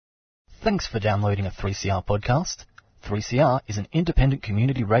Thanks for downloading a 3CR podcast. 3CR is an independent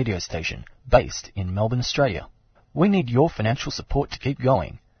community radio station based in Melbourne, Australia. We need your financial support to keep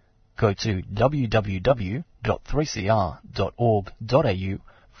going. Go to www.3cr.org.au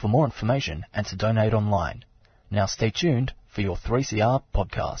for more information and to donate online. Now stay tuned for your 3CR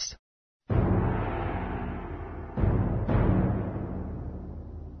podcast.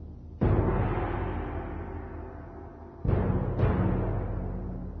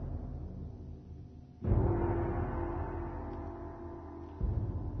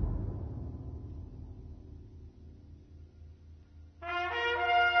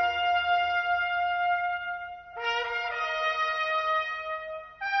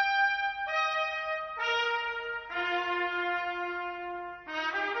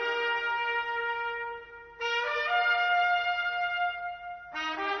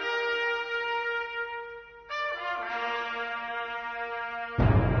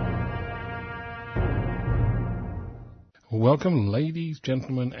 Welcome, ladies,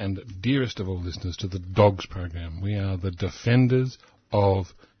 gentlemen, and dearest of all listeners, to the DOGS program. We are the Defenders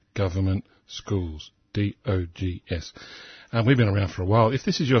of Government Schools, DOGS. We've been around for a while. If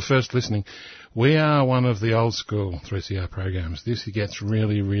this is your first listening, we are one of the old school 3CR programs. This gets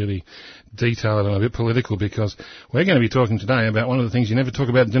really, really detailed and a bit political because we're going to be talking today about one of the things you never talk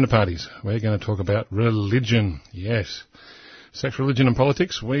about at dinner parties. We're going to talk about religion. Yes. Sex, religion and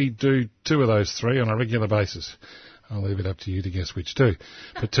politics. We do two of those three on a regular basis. I'll leave it up to you to guess which two.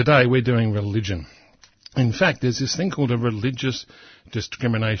 But today we're doing religion. In fact, there's this thing called a religious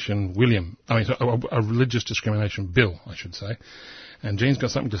discrimination a religious discrimination bill, I should say. And Jean's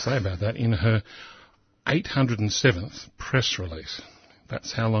got something to say about that in her 807th press release.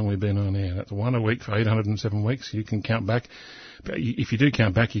 That's how long we've been on air. That's one a week for 807 weeks. You can count back. But if you do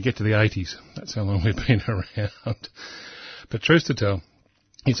count back, you get to the 80s. That's how long we've been around. But truth to tell,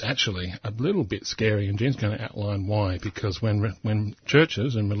 it's actually a little bit scary, and Jean's going to outline why, because when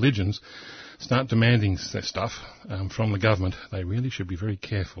churches and religions start demanding their stuff from the government, they really should be very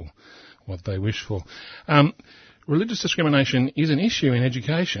careful what they wish for. Religious discrimination is an issue in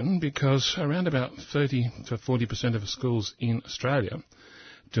education because around about 30 to 40% of schools in Australia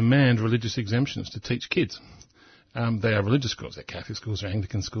demand religious exemptions to teach kids. They are religious schools. They're Catholic schools, they're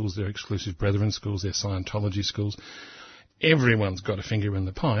Anglican schools, they're Exclusive Brethren schools, they're Scientology schools. Everyone's got a finger in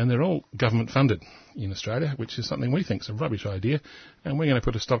the pie, and they're all government-funded in Australia, which is something we think is a rubbish idea, and we're going to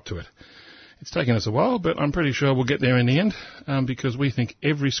put a stop to it. It's taken us a while, but I'm pretty sure we'll get there in the end, because we think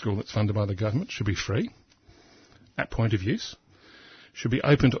every school that's funded by the government should be free, at point of use, should be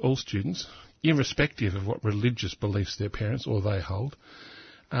open to all students, irrespective of what religious beliefs their parents or they hold.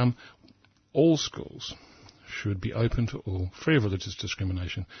 All schools should be open to all, free of religious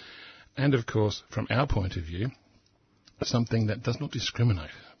discrimination, and of course, from our point of view, something that does not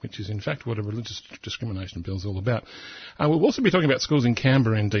discriminate, which is in fact what a religious discrimination bill is all about. We'll also be talking about schools in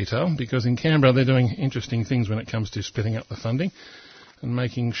Canberra in detail, because in Canberra they're doing interesting things when it comes to splitting up the funding and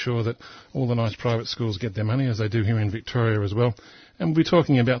making sure that all the nice private schools get their money, as they do here in Victoria as well. And we'll be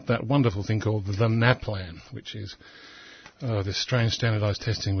talking about that wonderful thing called the NAPLAN, which is this strange standardised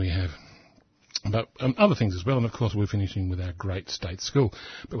testing we have. But other things as well, and of course we're finishing with our great state school.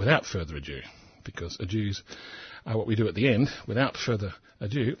 But without further ado, because adieus are what we do at the end, without further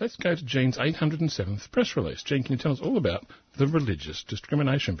ado, let's go to Jean's 807th press release. Jean, can you tell us all about the religious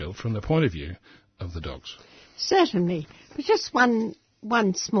discrimination bill from the point of view of the DOGS? Certainly. But just one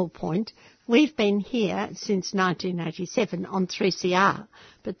small point. We've been here since 1987 on 3CR,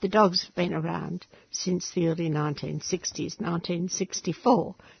 but the DOGS have been around since the early 1960s,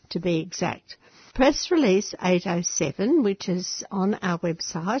 1964 to be exact. Press release 807, which is on our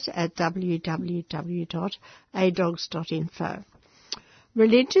website at www.adogs.info.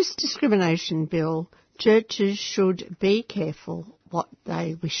 Religious discrimination bill. Churches should be careful what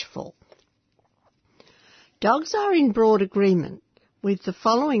they wish for. DOGS are in broad agreement with the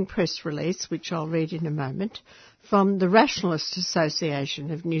following press release, which I'll read in a moment, from the Rationalist Association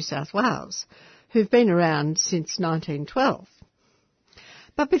of New South Wales, who've been around since 1912.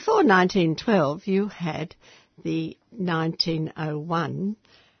 But before 1912, you had the 1901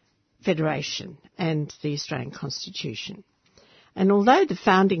 Federation and the Australian Constitution. And although the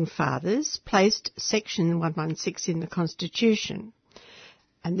Founding Fathers placed Section 116 in the Constitution,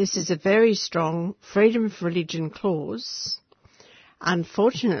 and this is a very strong freedom of religion clause,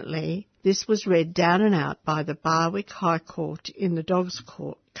 unfortunately, this was read down and out by the Barwick High Court in the DOGS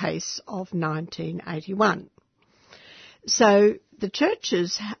case of 1981. So the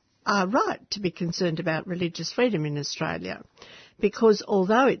churches are right to be concerned about religious freedom in Australia, because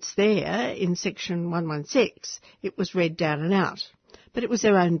although it's there in Section 116, it was read down and out. But it was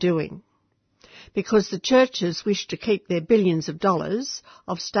their own doing. because the churches wished to keep their billions of dollars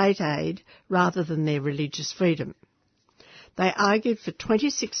of state aid rather than their religious freedom. They argued for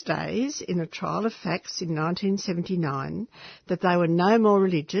 26 days in a trial of facts in 1979 that they were no more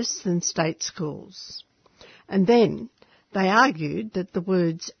religious than state schools. And then they argued that the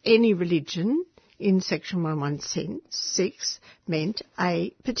words any religion in Section 116 meant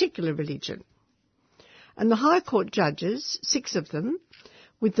a particular religion. And the High Court judges, 6 of them,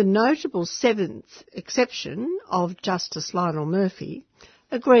 with the notable 7th exception of Justice Lionel Murphy,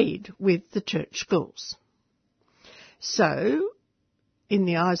 agreed with the church schools. So, in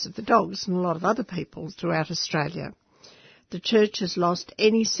the eyes of the dogs and a lot of other people throughout Australia, the church has lost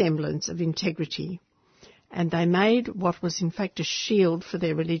any semblance of integrity, and they made what was in fact a shield for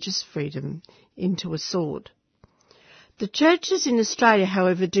their religious freedom into a sword. The churches in Australia,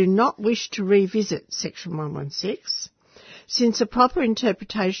 however, do not wish to revisit Section 116, since a proper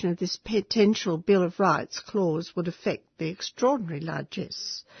interpretation of this potential Bill of Rights clause would affect the extraordinary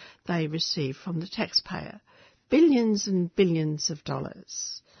largesse they receive from the taxpayer, billions and billions of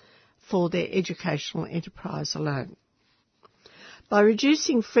dollars, for their educational enterprise alone. By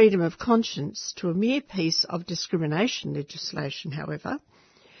reducing freedom of conscience to a mere piece of discrimination legislation, however,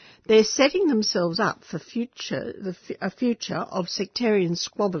 they're setting themselves up for a future of sectarian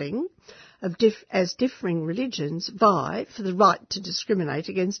squabbling as differing religions vie for the right to discriminate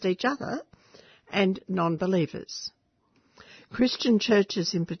against each other and non-believers. Christian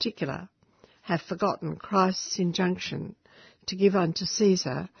churches in particular have forgotten Christ's injunction to give unto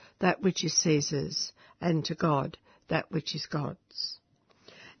Caesar that which is Caesar's and to God that which is God's.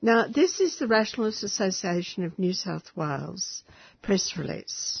 Now, this is the Rationalist Association of New South Wales press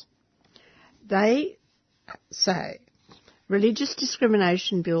release. They say, Religious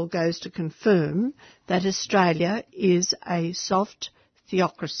Discrimination Bill goes to confirm that Australia is a soft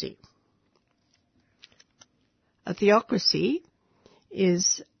theocracy. A theocracy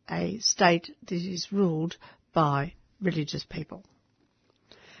is a state that is ruled by religious people.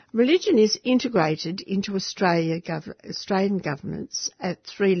 Religion is integrated into Australian governments at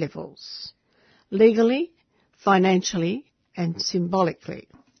 3 levels: legally, financially and symbolically.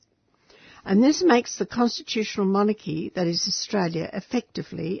 And this makes the constitutional monarchy that is Australia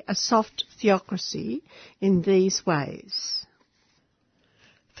effectively a soft theocracy in these ways.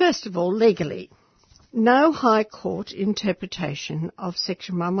 First of all, legally. No High Court interpretation of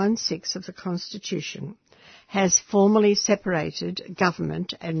Section 116 of the Constitution has formally separated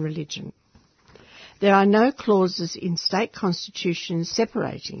government and religion. There are no clauses in state constitutions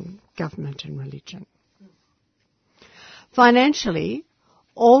separating government and religion. Financially,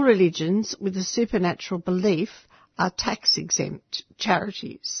 all religions with a supernatural belief are tax-exempt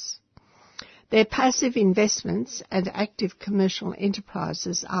charities. Their passive investments and active commercial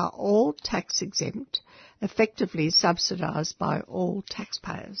enterprises are all tax-exempt, effectively subsidised by all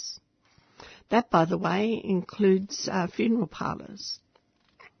taxpayers. That, by the way, includes funeral parlours.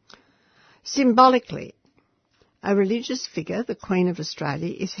 Symbolically, a religious figure, the Queen of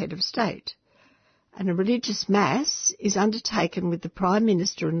Australia, is head of state, and a religious mass is undertaken with the Prime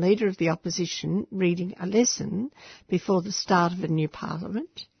Minister and Leader of the Opposition reading a lesson before the start of a new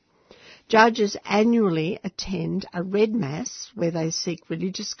Parliament. Judges annually attend a Red Mass where they seek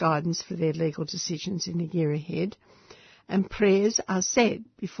religious guidance for their legal decisions in the year ahead, and prayers are said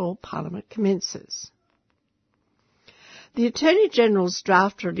before Parliament commences. The Attorney-General's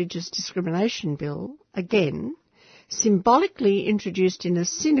draft Religious Discrimination Bill, again, symbolically introduced in a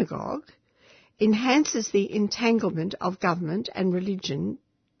synagogue, enhances the entanglement of government and religion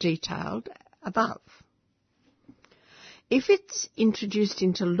detailed above. If it's introduced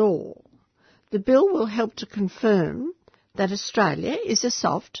into law, the bill will help to confirm that Australia is a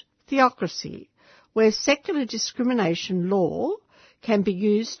soft theocracy, where secular discrimination law can be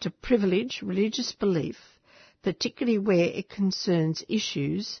used to privilege religious belief, particularly where it concerns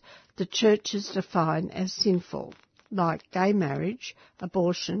issues the churches define as sinful, like gay marriage,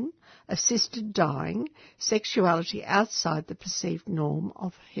 abortion, assisted dying, sexuality outside the perceived norm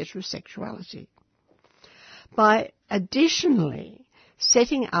of heterosexuality. By additionally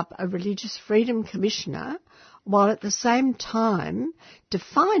setting up a Religious Freedom Commissioner, while at the same time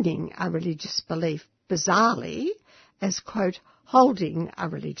defining a religious belief bizarrely as, quote, holding a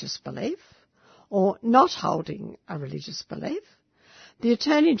religious belief or not holding a religious belief, the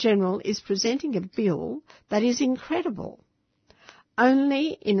Attorney-General is presenting a bill that is incredible.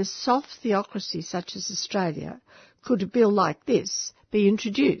 Only in a soft theocracy such as Australia could a bill like this be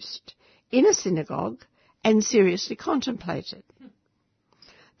introduced in a synagogue and seriously contemplated.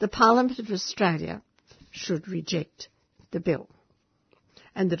 The Parliament of Australia should reject the bill.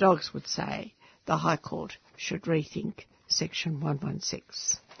 And the dogs would say the High Court should rethink Section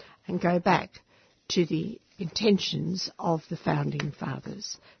 116 and go back to the intentions of the Founding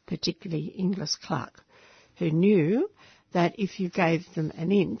Fathers, particularly Inglis Clark, who knew that if you gave them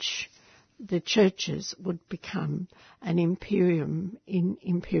an inch, the churches would become an imperium in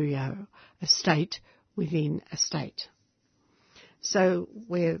imperio, a state within a state. So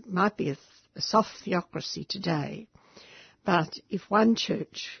there might be a soft theocracy today, but if one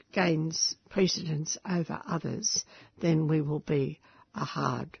church gains precedence over others, then we will be a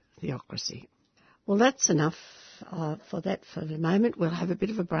hard theocracy. Well, that's enough for that for the moment. We'll have a bit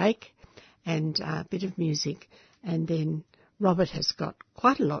of a break and a bit of music, and then Robert has got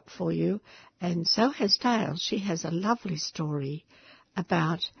quite a lot for you, and so has Dale. She has a lovely story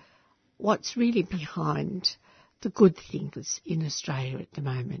about what's really behind the good things in Australia at the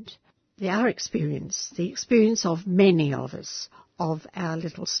moment. Our experience, the experience of many of us, of our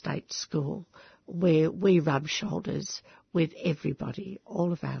little state school, where we rub shoulders with everybody,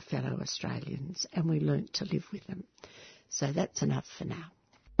 all of our fellow Australians, and we learnt to live with them. So that's enough for now.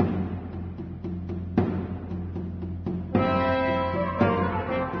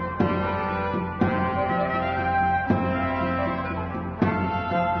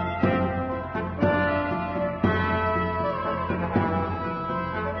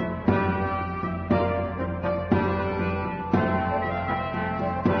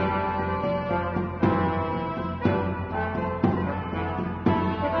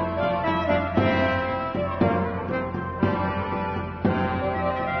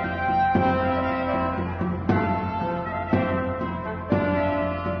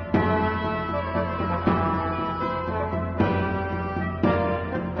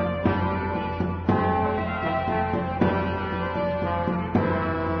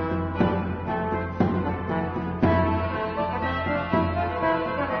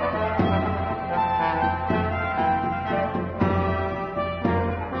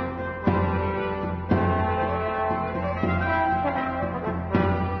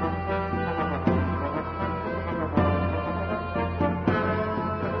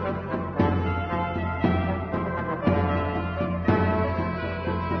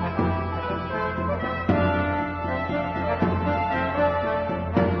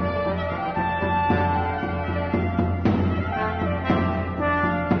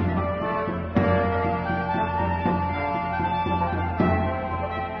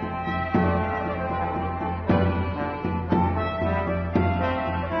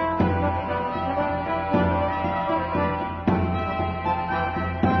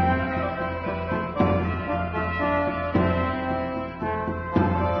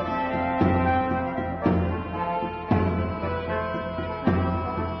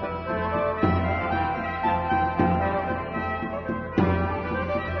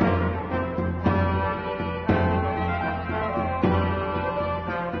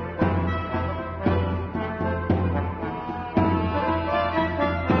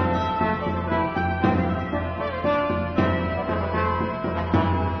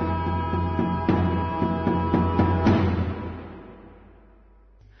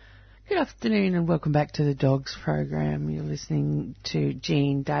 Good afternoon and welcome back to the Dogs program. You're listening to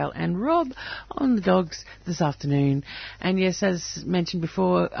Jean, Dale and Rob on the Dogs this afternoon. And yes, as mentioned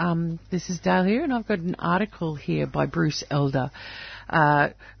before, this is Dale here, and I've got an article here by Bruce Elder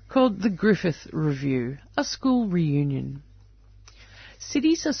called The Griffith Review, A School Reunion.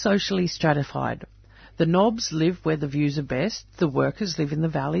 Cities are socially stratified. The knobs live where the views are best, the workers live in the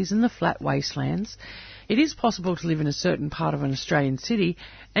valleys and the flat wastelands. It is possible to live in a certain part of an Australian city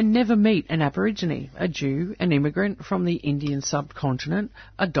and never meet an Aborigine, a Jew, an immigrant from the Indian subcontinent,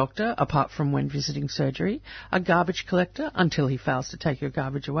 a doctor, apart from when visiting surgery, a garbage collector until he fails to take your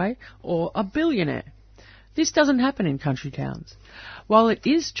garbage away, or a billionaire. This doesn't happen in country towns. While it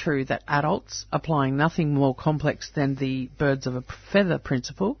is true that adults, applying nothing more complex than the birds of a feather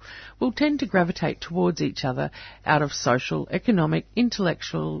principle, will tend to gravitate towards each other out of social, economic,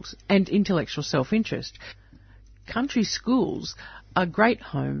 intellectual self-interest, country schools are great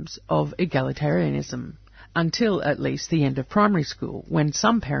homes of egalitarianism, until at least the end of primary school, when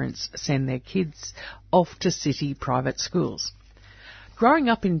some parents send their kids off to city private schools. Growing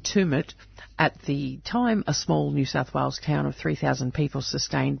up in Tumut, at the time a small New South Wales town of 3,000 people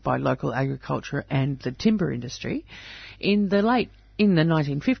sustained by local agriculture and the timber industry, in the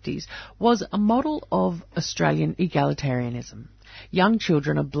 1950s, was a model of Australian egalitarianism. Young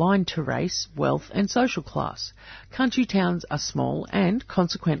children are blind to race, wealth and social class. Country towns are small and,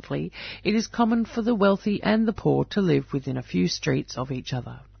 consequently, it is common for the wealthy and the poor to live within a few streets of each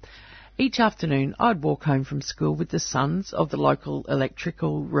other. Each afternoon I'd walk home from school with the sons of the local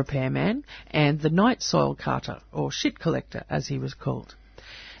electrical repairman and the night soil carter, or shit collector as he was called.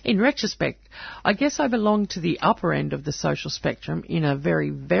 In retrospect, I guess I belonged to the upper end of the social spectrum in a very,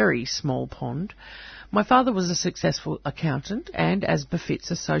 very small pond. My father was a successful accountant, and as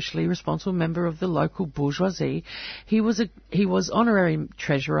befits a socially responsible member of the local bourgeoisie, he was honorary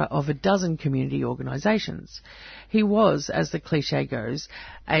treasurer of a dozen community organisations. He was, as the cliché goes,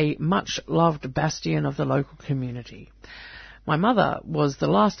 a much-loved bastion of the local community. My mother was the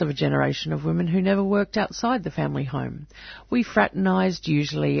last of a generation of women who never worked outside the family home. We fraternised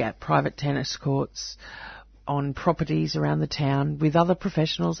usually at private tennis courts, on properties around the town, with other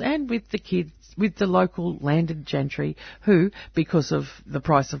professionals and with the kids, with the local landed gentry who, because the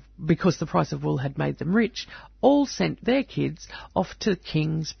price of wool had made them rich, all sent their kids off to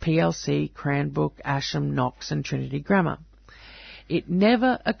King's, PLC, Cranbrook, Ascham, Knox and Trinity Grammar. It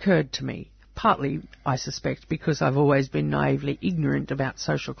never occurred to me, partly, I suspect, because I've always been naively ignorant about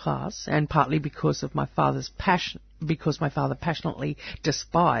social class, and partly because my father passionately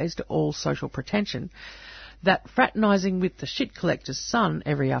despised all social pretension, that fraternising with the shit collector's son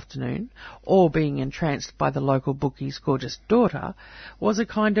every afternoon, or being entranced by the local bookie's gorgeous daughter, was a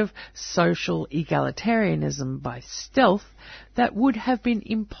kind of social egalitarianism by stealth that would have been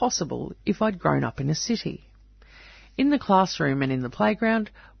impossible if I'd grown up in a city. In the classroom and in the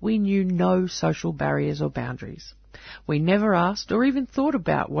playground, we knew no social barriers or boundaries. We never asked or even thought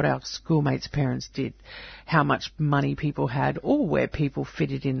about what our schoolmates' parents did, how much money people had, or where people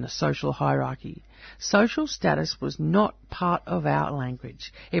fitted in the social hierarchy. Social status was not part of our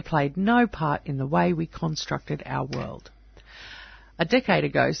language. It played no part in the way we constructed our world. A decade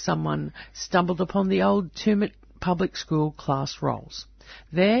ago, someone stumbled upon the old Tumut public school class rolls.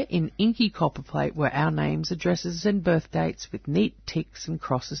 There, in inky copperplate, were our names, addresses and birth dates with neat ticks and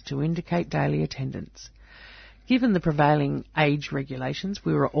crosses to indicate daily attendance. Given the prevailing age regulations,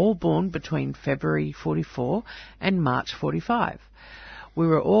 we were all born between February 44 and March 45. We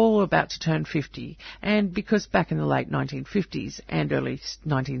were all about to turn 50, and because back in the late 1950s and early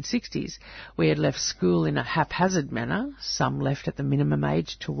 1960s we had left school in a haphazard manner, some left at the minimum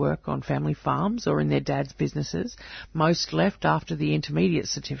age to work on family farms or in their dad's businesses, most left after the intermediate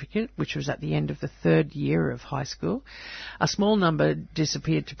certificate, which was at the end of the third year of high school, a small number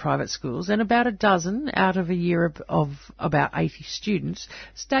disappeared to private schools, and about a dozen out of a year of about 80 students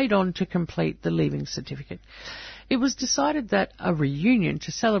stayed on to complete the leaving certificate. It was decided that a reunion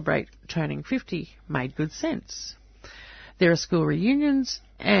to celebrate turning 50 made good sense. There are school reunions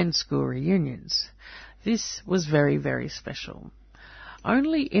and school reunions. This was very, very special.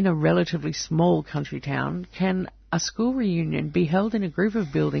 Only in a relatively small country town can a school reunion be held in a group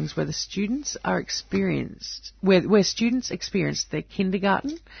of buildings where the students are where students experience their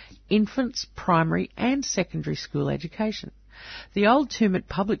kindergarten, infants, primary and secondary school education. The old Tumut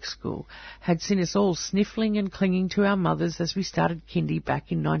public school had seen us all sniffling and clinging to our mothers as we started kindy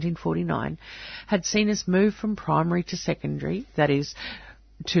back in 1949, had seen us move from primary to secondary, that is,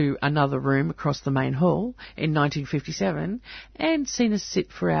 to another room across the main hall in 1957, and seen us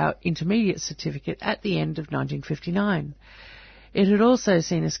sit for our intermediate certificate at the end of 1959. It had also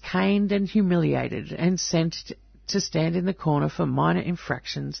seen us caned and humiliated and sent to stand in the corner for minor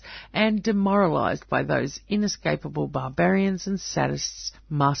infractions and demoralised by those inescapable barbarians and sadists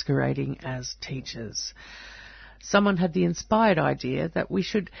masquerading as teachers. Someone had the inspired idea that we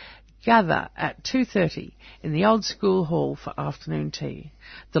should gather at 2:30 in the old school hall for afternoon tea.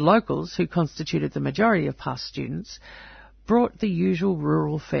 The locals, who constituted the majority of past students, brought the usual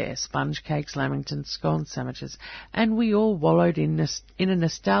rural fare, sponge cakes, lamingtons, scone sandwiches, and we all wallowed in a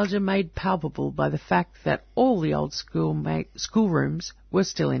nostalgia made palpable by the fact that all the old schoolrooms were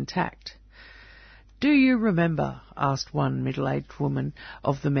still intact. "Do you remember," asked one middle-aged woman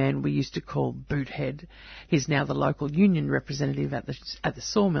of the man we used to call Boothead, he's now the local union representative at the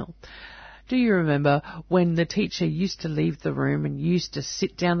sawmill, "do you remember when the teacher used to leave the room and used to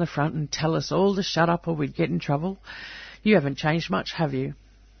sit down the front and tell us all to shut up or we'd get in trouble? You haven't changed much, have you?"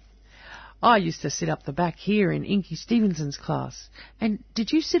 "I used to sit up the back here in Inky Stevenson's class." "And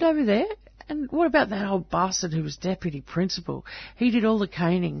did you sit over there? And what about that old bastard who was deputy principal? He did all the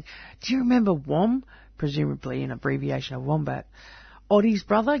caning. Do you remember Wom?" Presumably an abbreviation of Wombat. "Oddie's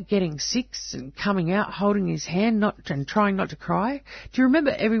brother getting 6 and coming out holding his hand and trying not to cry? Do you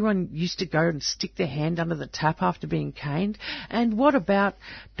remember everyone used to go and stick their hand under the tap after being caned? And what about ...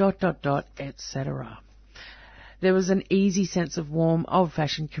 etc." There was an easy sense of warm,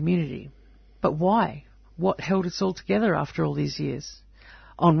 old-fashioned community. But why? What held us all together after all these years?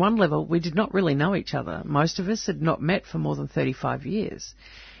 On one level, we did not really know each other. Most of us had not met for more than 35 years.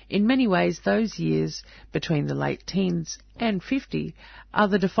 In many ways, those years between the late teens and 50 are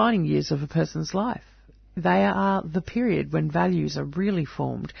the defining years of a person's life. They are the period when values are really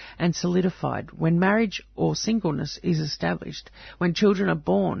formed and solidified, when marriage or singleness is established, when children are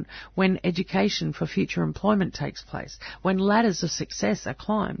born, when education for future employment takes place, when ladders of success are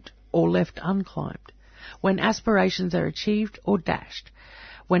climbed or left unclimbed, when aspirations are achieved or dashed,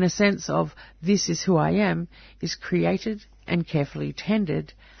 when a sense of "this is who I am" is created and carefully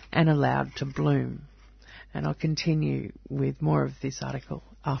tended and allowed to bloom. And I'll continue with more of this article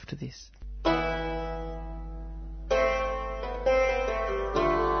after this.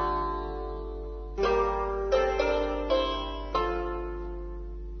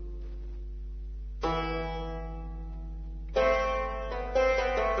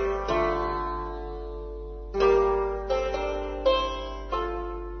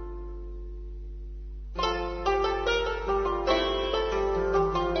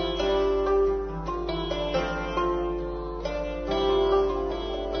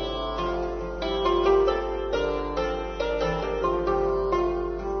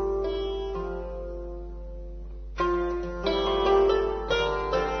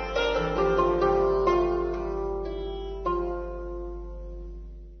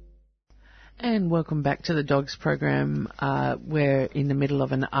 And welcome back to the Dogs program. We're in the middle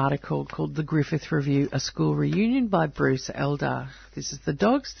of an article called The Griffith Review, A School Reunion by Bruce Elder. This is the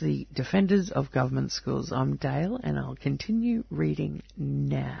Dogs, the Defenders of Government Schools. I'm Dale and I'll continue reading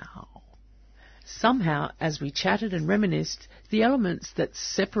now. Somehow, as we chatted and reminisced, the elements that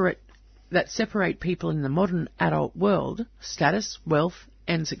separate people in the modern adult world, status, wealth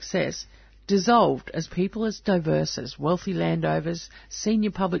and success, dissolved as people as diverse as wealthy landowners,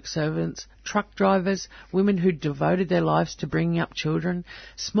 senior public servants, truck drivers, women who devoted their lives to bringing up children,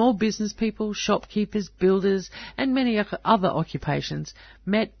 small business people, shopkeepers, builders, and many other occupations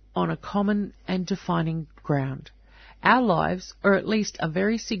met on a common and defining ground. Our lives, or at least a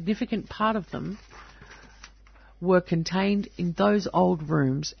very significant part of them, were contained in those old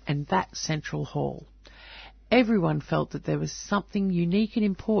rooms and that central hall. Everyone felt that there was something unique and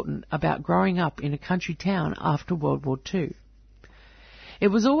important about growing up in a country town after World War II. It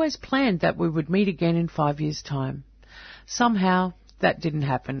was always planned that we would meet again in 5 years' time. Somehow, that didn't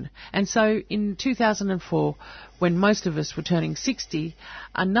happen. And so, in 2004, when most of us were turning 60,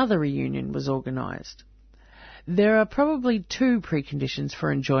 another reunion was organised. There are probably two preconditions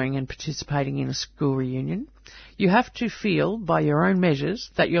for enjoying and participating in a school reunion. You have to feel, by your own measures,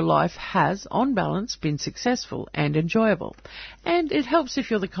 that your life has, on balance, been successful and enjoyable. And it helps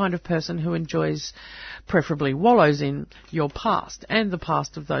if you're the kind of person who enjoys, preferably wallows in, your past and the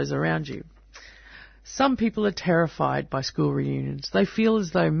past of those around you. Some people are terrified by school reunions. They feel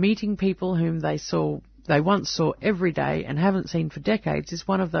as though meeting people whom they once saw every day and haven't seen for decades is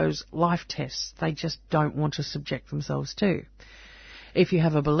one of those life tests they just don't want to subject themselves to. If you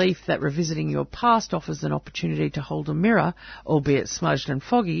have a belief that revisiting your past offers an opportunity to hold a mirror, albeit smudged and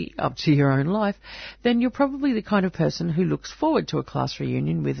foggy, up to your own life, then you're probably the kind of person who looks forward to a class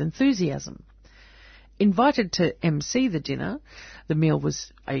reunion with enthusiasm. Invited to MC the dinner, the meal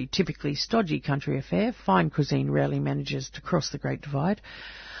was a typically stodgy country affair. Fine cuisine rarely manages to cross the Great Divide.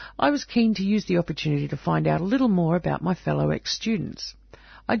 I was keen to use the opportunity to find out a little more about my fellow ex-students.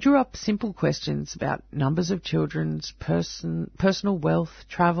 I drew up simple questions about numbers of children, personal wealth,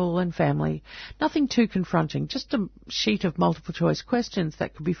 travel and family. Nothing too confronting, just a sheet of multiple choice questions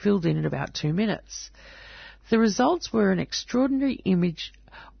that could be filled in about 2 minutes. The results were an extraordinary image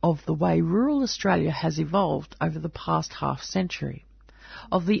of the way rural Australia has evolved over the past half century.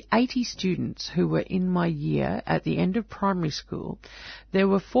 Of the 80 students who were in my year at the end of primary school, there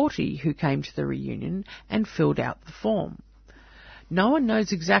were 40 who came to the reunion and filled out the form. No one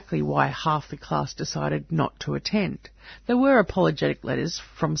knows exactly why half the class decided not to attend. There were apologetic letters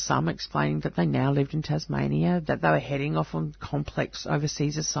from some explaining that they now lived in Tasmania, that they were heading off on complex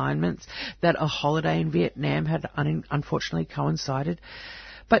overseas assignments, that a holiday in Vietnam had unfortunately coincided.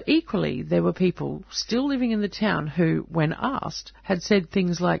 But equally, there were people still living in the town who, when asked, had said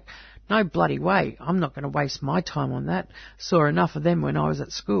things like, "No bloody way, I'm not going to waste my time on that. Saw enough of them when I was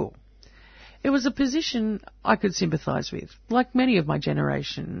at school." It was a position I could sympathise with. Like many of my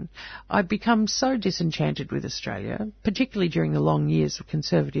generation, I'd become so disenchanted with Australia, particularly during the long years of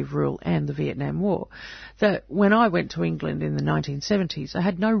Conservative rule and the Vietnam War, that when I went to England in the 1970s, I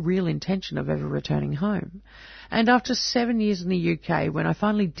had no real intention of ever returning home. And after 7 years in the UK, when I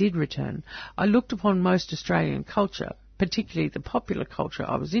finally did return, I looked upon most Australian culture, particularly the popular culture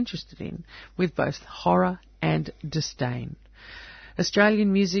I was interested in, with both horror and disdain.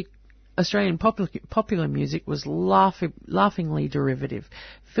 Australian Australian popular music was laughingly derivative.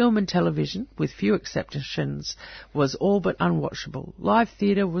 Film and television, with few exceptions, was all but unwatchable. Live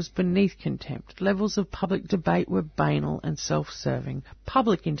theatre was beneath contempt. Levels of public debate were banal and self-serving.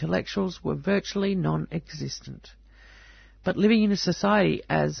 Public intellectuals were virtually non-existent. But living in a society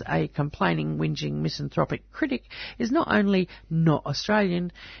as a complaining, whinging, misanthropic critic is not only not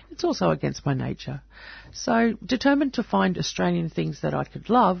Australian, it's also against my nature. So, determined to find Australian things that I could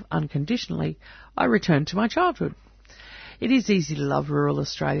love unconditionally, I returned to my childhood. It is easy to love rural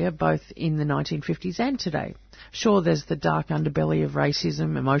Australia, both in the 1950s and today. Sure, there's the dark underbelly of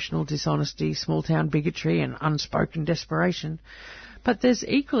racism, emotional dishonesty, small-town bigotry and unspoken desperation. But there's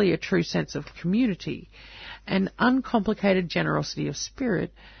equally a true sense of community, an uncomplicated generosity of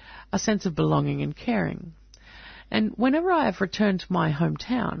spirit, a sense of belonging and caring. And whenever I have returned to my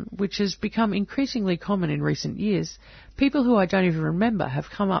hometown, which has become increasingly common in recent years, people who I don't even remember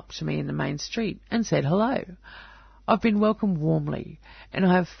have come up to me in the main street and said hello. I've been welcomed warmly, and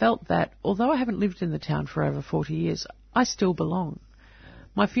I have felt that, although I haven't lived in the town for over 40 years, I still belong.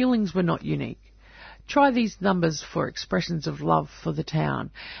 My feelings were not unique. Try these numbers for expressions of love for the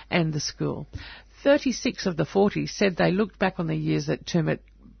town and the school. 36 of the 40 said they looked back on their years at Tumut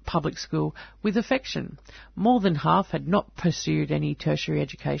Public School with affection. More than half had not pursued any tertiary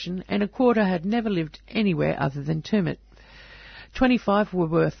education, and a quarter had never lived anywhere other than Tumut. 25 were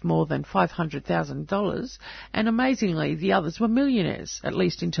worth more than $500,000, and amazingly the others were millionaires, at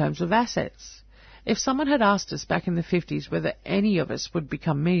least in terms of assets. If someone had asked us back in the 50s whether any of us would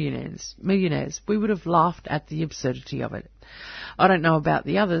become millionaires, we would have laughed at the absurdity of it. I don't know about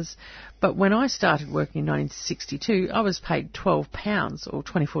the others, but when I started working in 1962, I was paid £12 or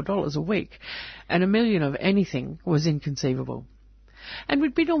 $24 a week, and $1 million of anything was inconceivable. And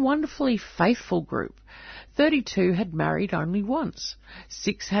we'd been a wonderfully faithful group. 32 had married only once.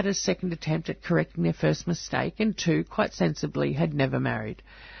 6 had a second attempt at correcting their first mistake, and 2, quite sensibly, had never married.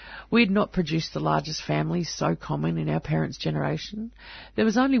 We had not produced the largest families so common in our parents' generation. There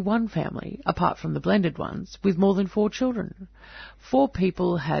was only one family, apart from the blended ones, with more than 4 children. 4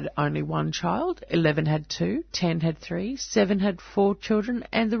 people had only 1 child, 11 had 2, 10 had 3, 7 had 4 children,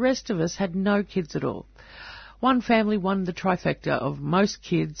 and the rest of us had no kids at all. One family won the trifecta of most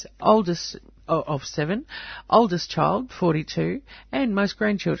kids, oldest of 7, oldest child, 42, and most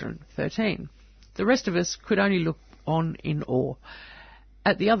grandchildren, 13. The rest of us could only look on in awe.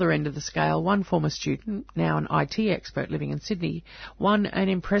 At the other end of the scale, one former student, now an IT expert living in Sydney, won an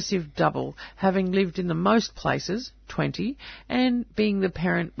impressive double, having lived in the most places, 20, and being the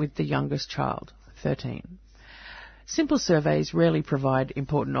parent with the youngest child, 13. Simple surveys rarely provide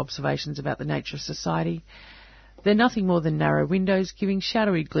important observations about the nature of society. They're nothing more than narrow windows giving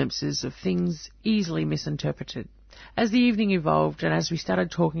shadowy glimpses of things easily misinterpreted. As the evening evolved and as we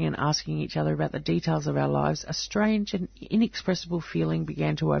started talking and asking each other about the details of our lives, a strange and inexpressible feeling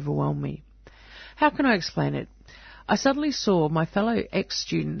began to overwhelm me. How can I explain it? I suddenly saw my fellow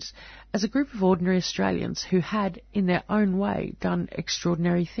ex-students as a group of ordinary Australians who had, in their own way, done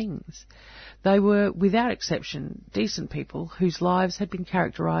extraordinary things. They were, without exception, decent people whose lives had been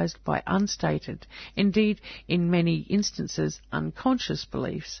characterised by unstated, indeed, in many instances, unconscious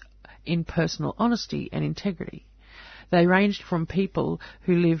beliefs in personal honesty and integrity. They ranged from people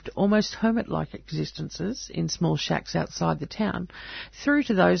who lived almost hermit-like existences in small shacks outside the town, through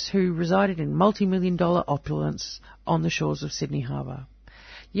to those who resided in multi-million-dollar opulence on the shores of Sydney Harbour.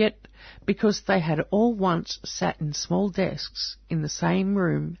 Yet, because they had all once sat in small desks in the same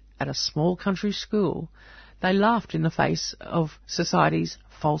room at a small country school, they laughed in the face of society's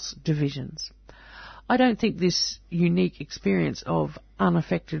false divisions. I don't think this unique experience of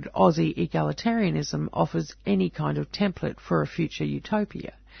unaffected Aussie egalitarianism offers any kind of template for a future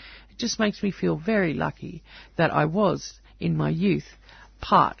utopia. It just makes me feel very lucky that I was, in my youth,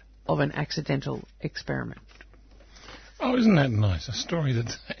 part of an accidental experiment. Oh, isn't that nice? A story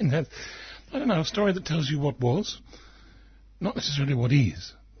that, a story that tells you what was, not necessarily what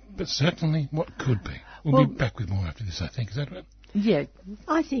is, but certainly what could be. We'll be back with more after this, I think. Is that right? Yeah.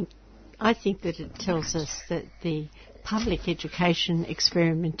 I think that it tells us that the public education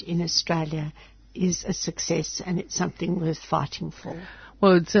experiment in Australia is a success and it's something worth fighting for.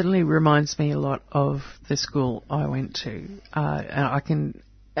 Well, it certainly reminds me a lot of the school I went to. And I can,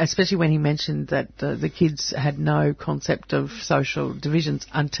 especially when he mentioned that the kids had no concept of social divisions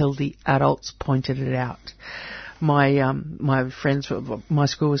until the adults pointed it out. My friends, my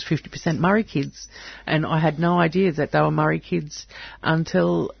school was 50% Murray kids, and I had no idea that they were Murray kids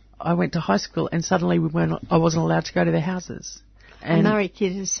until I went to high school, and suddenly I wasn't allowed to go to their houses. And a Murray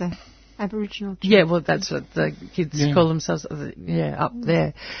kid is Aboriginal church. Yeah, well, that's what the kids call themselves, up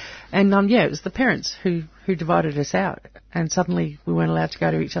there. And, it was the parents who divided us out, and suddenly we weren't allowed to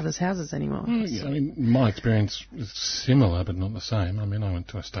go to each other's houses anymore. I mean, my experience was similar, but not the same. I mean, I went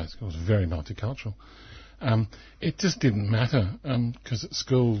to a state school. It was very multicultural. It just didn't matter, because at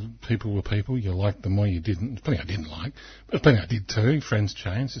school, people were people. You liked them or you didn't. There's plenty I didn't like, but plenty I did too. Friends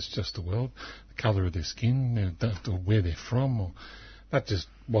change. It's just the world. The colour of their skin, or where they're from, or that just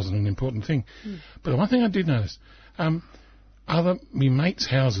wasn't an important thing. But the one thing I did notice, my mates'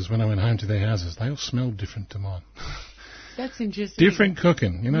 houses, when I went home to their houses, they all smelled different to mine. That's interesting. Different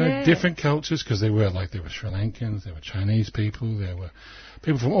cooking, different cultures, because there were Sri Lankans, there were Chinese people, there were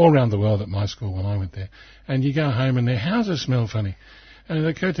people from all around the world at my school when I went there. And you go home and their houses smell funny. And it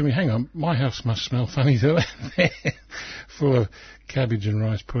occurred to me, hang on, my house must smell funny too, full of cabbage and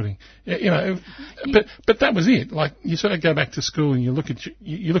rice pudding. But that was it. Like, you sort of go back to school and you look at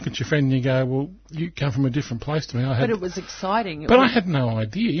your friend and you go, well, you come from a different place to me. But it was exciting. I had no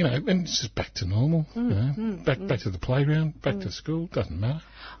idea, and it's just back to normal, back to the playground, back to school, doesn't matter.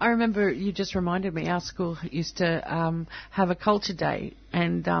 I remember, you just reminded me, our school used to have a culture day,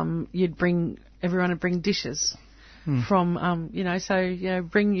 and everyone would bring dishes. From,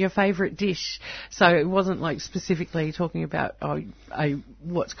 bring your favourite dish. So it wasn't like specifically talking about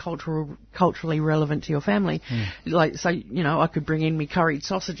what's culturally relevant to your family. Like, so, I could bring in me curried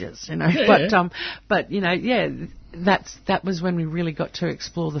sausages, that was when we really got to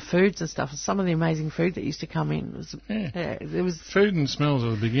explore the foods and stuff. Some of the amazing food that used to come in was food and smells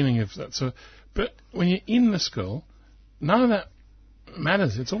are the beginning of that. So, but when you're in the school, none of that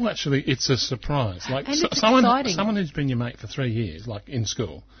matters. It's a surprise. Like someone who's been your mate for 3 years, like in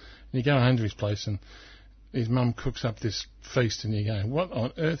school, and you go home to his place and his mum cooks up this feast and you're going, what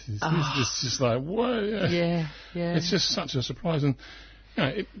on earth is this? It's just like, whoa. Yeah. It's just such a surprise. And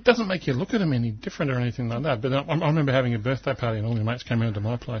it doesn't make you look at them any different or anything like that. But I remember having a birthday party and all your mates came around to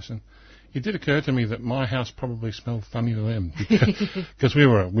my place, and it did occur to me that my house probably smelled funny to them because we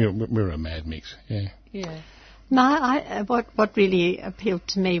were a mad mix. Yeah. No, what really appealed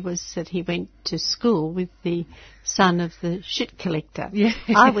to me was that he went to school with the son of the shit collector. Yeah.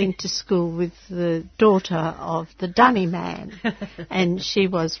 I went to school with the daughter of the dunny man, and she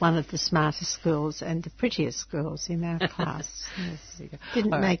was one of the smartest girls and the prettiest girls in our class. Yes.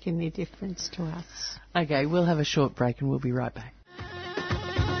 Didn't make any difference to us. Okay, we'll have a short break and we'll be right back.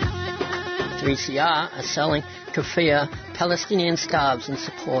 3CR are selling keffiyeh Palestinian scarves in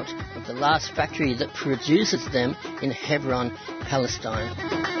support of the last factory that produces them in Hebron, Palestine.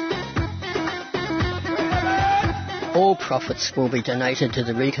 All profits will be donated to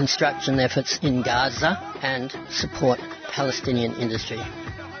the reconstruction efforts in Gaza and support Palestinian industry.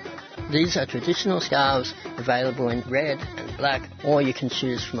 These are traditional scarves available in red and black, or you can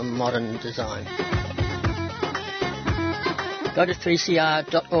choose from a modern design. Go to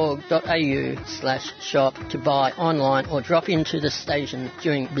 3cr.org.au/shop to buy online or drop into the station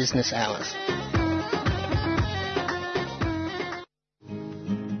during business hours.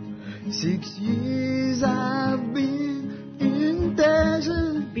 6 years I've been in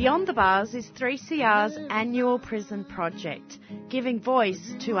desert. Beyond the Bars is 3CR's annual prison project, giving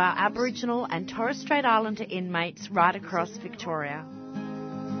voice to our Aboriginal and Torres Strait Islander inmates right across Victoria.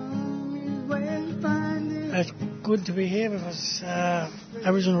 It's good to be here because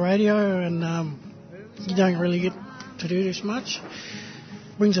Aboriginal radio and you don't really get to do this much.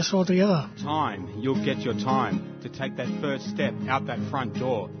 Brings us all together. You'll get your time to take that first step out that front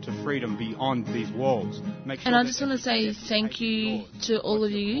door to freedom beyond these walls. And I just want to say thank you to all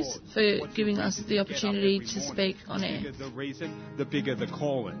of you for giving us the opportunity to speak on air. The reason, the bigger the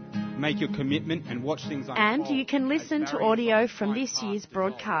calling. Make your commitment and watch things unfold. And you can listen to audio from this year's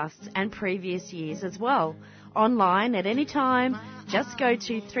broadcasts and previous years as well. Online at any time, just go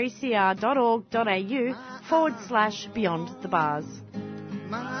to 3cr.org.au/Beyond the Bars.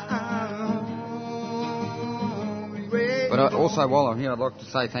 But also, while I'm here, I'd like to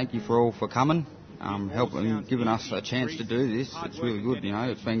say thank you for coming, helping, giving us a chance to do this. It's really good,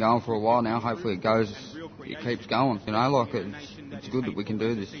 It's been going for a while now. Hopefully it keeps going, It's good that we can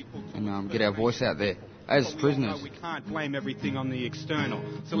do this and get our voice out there as prisoners. We can't blame everything on the external,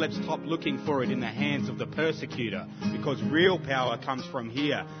 so let's stop looking for it in the hands of the persecutor, because real power comes from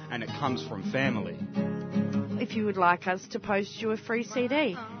here and it comes from family. If you would like us to post you a free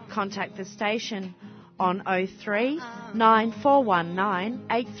CD, contact the station on 03 9419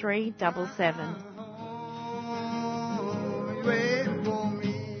 8377.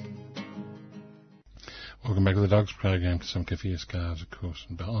 Welcome back to the Dogs program, to some keffiyeh scarves, of course,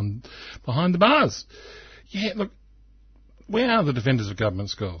 and behind the bars. Yeah, look, we are the defenders of government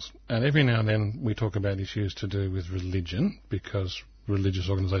schools, and every now and then we talk about issues to do with religion, because religious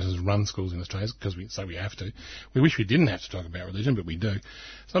organisations run schools in Australia, because we say we have to. We wish we didn't have to talk about religion, but we do.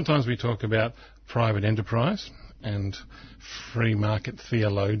 Sometimes we talk about private enterprise and free market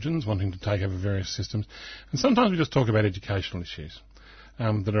theologians wanting to take over various systems, and sometimes we just talk about educational issues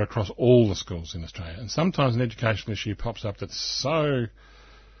that are across all the schools in Australia. And sometimes an educational issue pops up that's so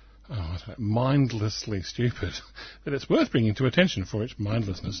mindlessly stupid that it's worth bringing to attention for its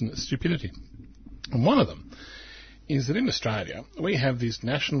mindlessness and its stupidity. And one of them is that in Australia we have this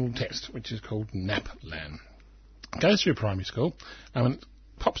national test which is called NAPLAN. It goes through primary school and it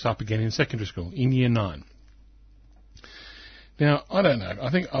pops up again in secondary school in Year 9. Now, I don't know. I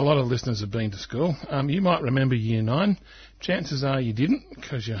think a lot of listeners have been to school. You might remember Year 9. Chances are you didn't,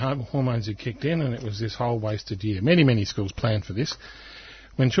 because your hormones had kicked in and it was this whole wasted year. Many, many schools plan for this.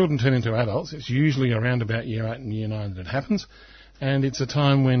 When children turn into adults, it's usually around about Year 8 and Year 9 that it happens. And it's a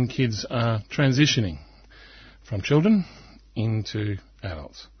time when kids are transitioning from children into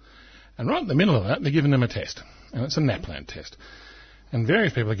adults. And right in the middle of that, they're giving them a test. And it's a NAPLAN test. And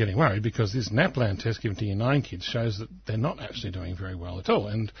various people are getting worried because this NAPLAN test given to Year 9 kids shows that they're not actually doing very well at all.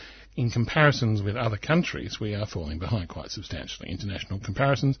 And in comparisons with other countries, we are falling behind quite substantially. International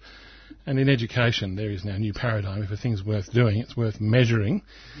comparisons. And in education, there is now a new paradigm. If a thing's worth doing, it's worth measuring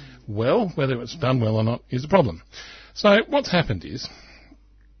well. Whether it's done well or not is the problem. So what's happened is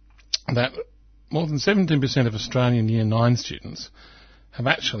that more than 17% of Australian Year 9 students have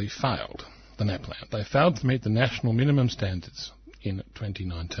actually failed the NAPLAN. They failed to meet the national minimum standards in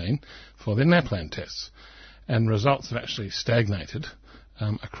 2019 for their NAPLAN tests, and results have actually stagnated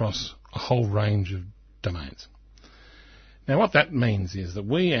across a whole range of domains. Now what that means is that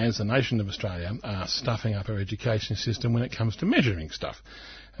we as a nation of Australia are stuffing up our education system when it comes to measuring stuff.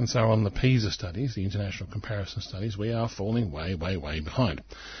 And so on the PISA studies, the international comparison studies, we are falling way, way, way behind.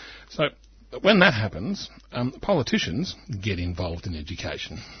 So when that happens, politicians get involved in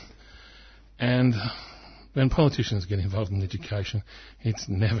education. And when politicians get involved in education, it's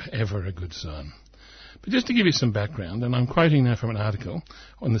never, ever a good sign. But just to give you some background, and I'm quoting now from an article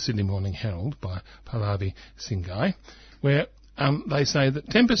on the Sydney Morning Herald by Pallavi Singhai, where they say that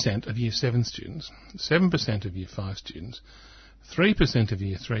 10% of Year 7 students, 7% of Year 5 students, 3% of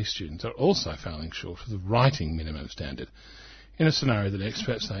Year 3 students are also falling short of the writing minimum standard, in a scenario that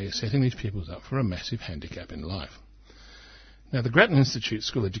experts say is setting these pupils up for a massive handicap in life. Now, the Grattan Institute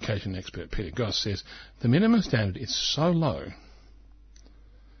school education expert Peter Goss says the minimum standard is so low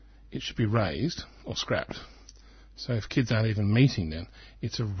it should be raised or scrapped. So if kids aren't even meeting then,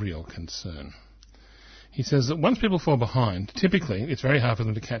 it's a real concern. He says that once people fall behind, typically it's very hard for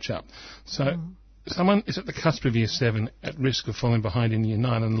them to catch up. So someone is at the cusp of Year 7 at risk of falling behind in Year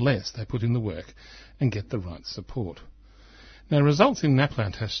 9 unless they put in the work and get the right support. Now, results in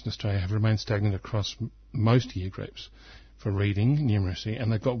NAPLAN tests in Australia have remained stagnant across most year groups for reading, numeracy,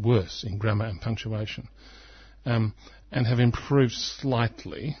 and they've got worse in grammar and punctuation, and have improved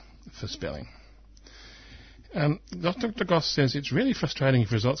slightly for spelling. Dr. Goss says it's really frustrating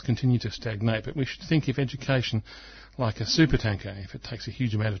if results continue to stagnate, but we should think if education like a supertanker, if it takes a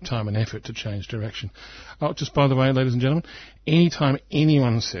huge amount of time and effort to change direction. Oh, just by the way, ladies and gentlemen, anytime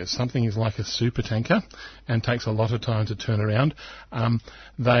anyone says something is like a supertanker and takes a lot of time to turn around,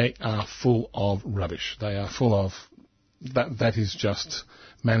 they are full of rubbish. They are full of that is just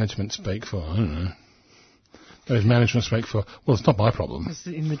management speak for, I don't know. That is management speak for, well, it's not my problem. It's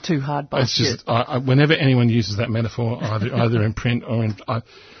in the too hard basket. It's just, whenever anyone uses that metaphor, either in print or in...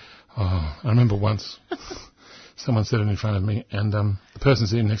 I remember once someone said it in front of me, and the person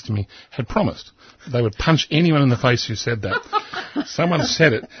sitting next to me had promised they would punch anyone in the face who said that. Someone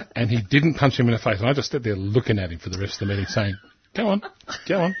said it, and he didn't punch him in the face, and I just stood there looking at him for the rest of the meeting saying, Go on,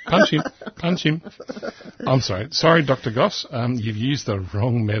 punch him. I'm sorry, Dr. Goss, you've used the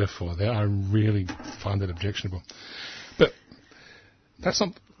wrong metaphor there. I really find that objectionable. But that's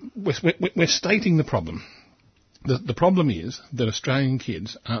not, we're stating the problem. The problem is that Australian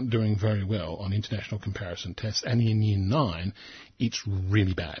kids aren't doing very well on international comparison tests, and in Year 9, it's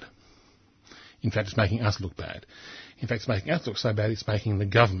really bad. In fact, it's making us look bad. In fact, it's making us look so bad, it's making the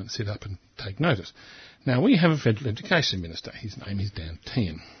government sit up and take notice. Now, we have a federal education minister. His name is Dan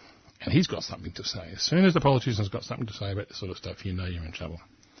Tehan, and he's got something to say. As soon as the politician's got something to say about this sort of stuff, you know you're in trouble.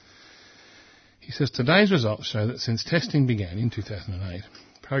 He says, today's results show that since testing began in 2008,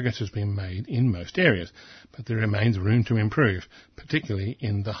 progress has been made in most areas, but there remains room to improve, particularly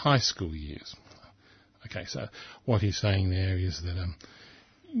in the high school years. Okay, so what he's saying there is that,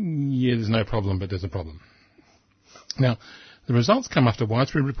 there's no problem, but there's a problem. Now, the results come after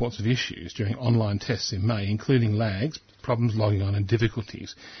widespread reports of issues during online tests in May, including lags problems logging on and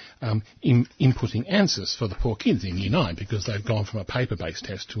difficulties in inputting answers for the poor kids in Year 9 because they've gone from a paper-based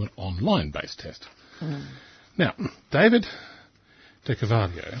test to an online-based test. Now, David De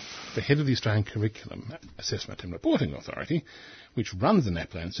Carvalho, the head of the Australian Curriculum Assessment and Reporting Authority, which runs the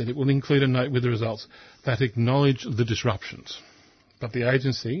NAPLAN, said it will include a note with the results that acknowledge the disruptions. But the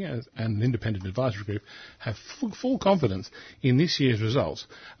agency and an independent advisory group have full confidence in this year's results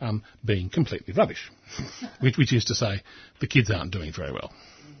being completely rubbish, which is to say the kids aren't doing very well.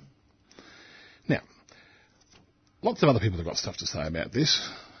 Now, lots of other people have got stuff to say about this.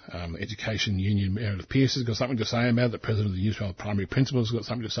 Education Union Meredith Pearce has got something to say about it. The President of the New South Wales Primary Principals has got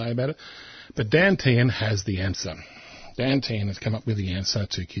something to say about it. But Dan Tehan has the answer. Dan Tehan has come up with the answer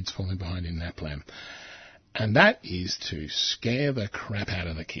to kids falling behind in NAPLAN. And that is to scare the crap out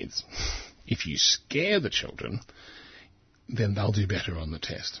of the kids. If you scare the children, then they'll do better on the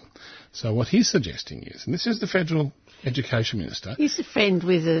test. So what he's suggesting is, and this is the Federal Education Minister. He's a friend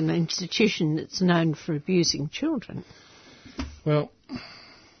with an institution that's known for abusing children. Well,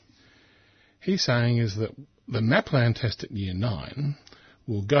 he's saying is that the NAPLAN test at Year 9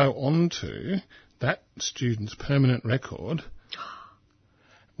 will go on to that student's permanent record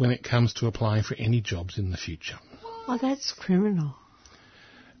when it comes to applying for any jobs in the future. Oh, that's criminal.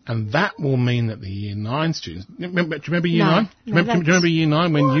 And that will mean that the Year 9 students... Do you remember Year 9? Do you remember Year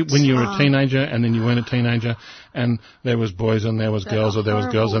 9 when you were a teenager and then you weren't a teenager and there was boys and there was girls or there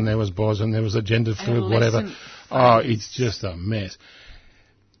was girls and there was boys and there was a gender fluid, whatever. Oh, it's just a mess.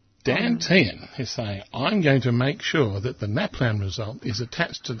 Dan Tehan is saying, I'm going to make sure that the NAPLAN result is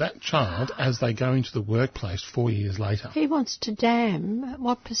attached to that child as they go into the workplace 4 years later. He wants to damn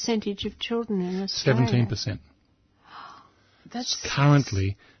what percentage of children in Australia? 17%. That's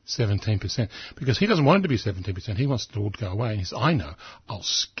currently 17%. Because he doesn't want it to be 17%. He wants it all to go away. And he says, I know, I'll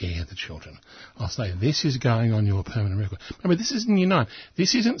scare the children. I'll say, this is going on your permanent record. Remember, this isn't Year 9.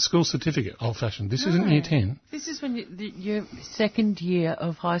 This isn't school certificate, old-fashioned. This isn't Year 10. This is when your second year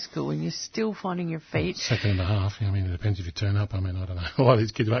of high school when you're still finding your feet. Well, second and a half. I mean, it depends if you turn up. I mean, I don't know. A lot of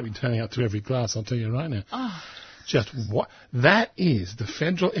these kids won't be turning up to every class, I'll tell you right now. Oh. Just what? That is the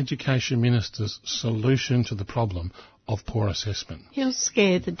Federal Education Minister's solution to the problem of poor assessment. He'll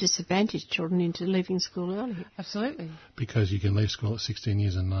scare the disadvantaged children into leaving school early. Absolutely. Because you can leave school at 16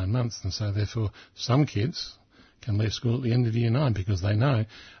 years and 9 months, and so therefore some kids can leave school at the end of Year 9 because they know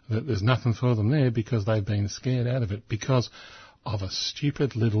that there's nothing for them there because they've been scared out of it because of a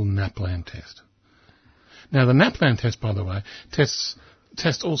stupid little NAPLAN test. Now, the NAPLAN test, by the way, tests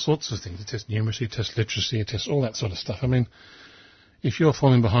all sorts of things. It tests numeracy, it tests literacy, it tests all that sort of stuff. I mean, if you're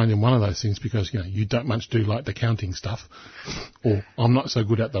falling behind in one of those things because, you don't much do like the counting stuff, or I'm not so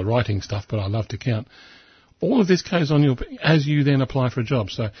good at the writing stuff, but I love to count, all of this goes on as you then apply for a job.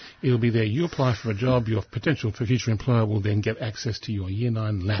 So it'll be there. You apply for a job, your potential for future employer will then get access to your Year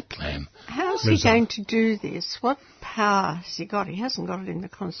 9 NAPLAN. How's he going to do this? What power has he got? He hasn't got it in the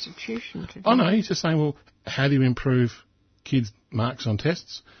Constitution to do. Oh, no, he's just saying, well, how do you improve kids' marks on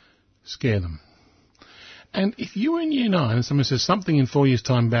tests? Scare them. And if you were in Year 9 and someone says something in 4 years'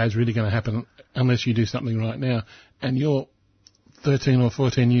 time bad's really going to happen unless you do something right now, and you're 13 or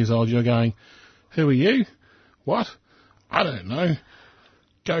 14 years old, you're going, who are you? What? I don't know.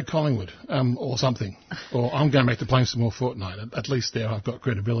 Go Collingwood, or something. Or I'm going back to playing some more Fortnite. At least there I've got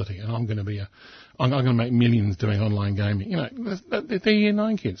credibility, and I'm going to make millions doing online gaming. They're Year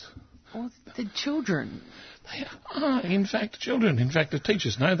 9 kids. Or the children. They are, in fact, children. In fact, the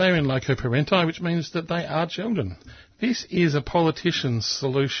teachers know they're in loco parenti, which means that they are children. This is a politician's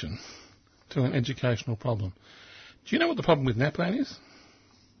solution to an educational problem. Do you know what the problem with NAPLAN is?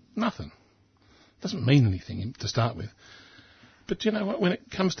 Nothing. It doesn't mean anything to start with. But do you know what? When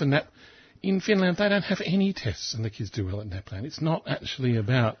it comes to in Finland, they don't have any tests and the kids do well at NAPLAN. It's not actually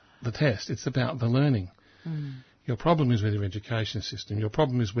about the test. It's about the learning. Mm. Your problem is with your education system. Your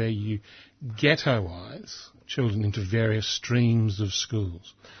problem is where you ghettoise children into various streams of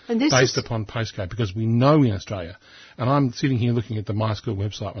schools based upon postcode, because we know in Australia, and I'm sitting here looking at the My School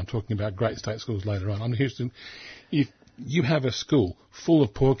website when I'm talking about great state schools later on. I'm in Houston. If you have a school full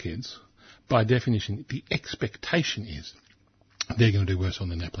of poor kids, by definition, the expectation is they're going to do worse on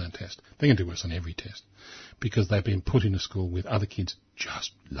the NAPLAN test. They're going to do worse on every test because they've been put in a school with other kids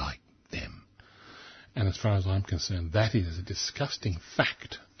just like them. And as far as I'm concerned, that is a disgusting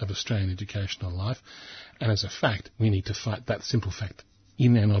fact of Australian educational life. And as a fact, we need to fight that simple fact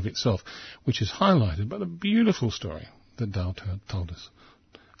in and of itself, which is highlighted by the beautiful story that Dale told us.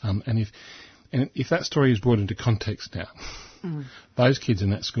 And if that story is brought into context now, Those kids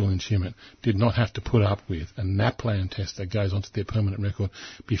in that school in Tumut did not have to put up with a NAPLAN test that goes onto their permanent record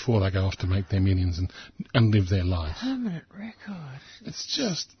before they go off to make their millions and live their lives. Permanent record. It's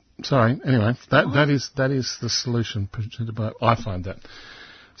just... Sorry, anyway, that is the solution presented by... I find that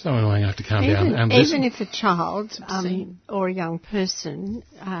so annoying. I have to calm down and listen. Even if a child or a young person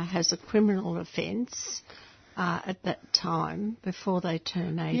has a criminal offence at that time, before they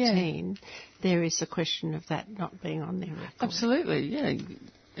turn 18, there is a question of that not being on their record. Absolutely,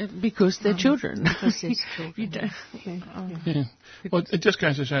 yeah. Because they're children. Because they're children. You don't. Yeah. Well, it just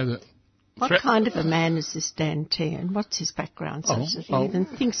goes to show that... What kind of a man is this Dan Tehan? What's his background so that he even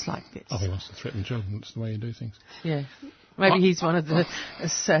thinks like this? Oh, he wants to threaten children. That's the way you do things. Yeah. Maybe he's one of the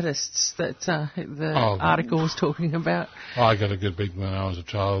sadists that the article was talking about. I got a good big when I was a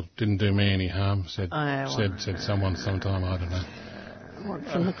child. Didn't do me any harm. Said someone sometime. I don't know. What,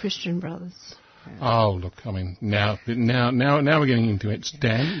 from the Christian Brothers? Oh, look, I mean, now we're getting into it.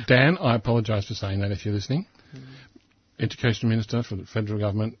 Dan, I apologise for saying that if you're listening. Education Minister for the federal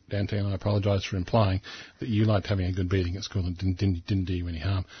government, Dan Tehan, I apologise for implying that you liked having a good beating at school and didn't do you any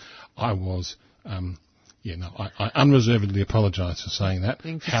harm. I was, I unreservedly apologise for saying that.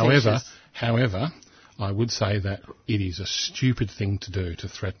 However, I would say that it is a stupid thing to do to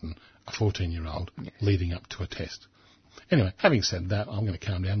threaten a 14-year-old leading up to a test. Anyway, having said that, I'm going to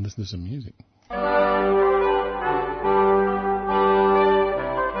calm down and listen to some music.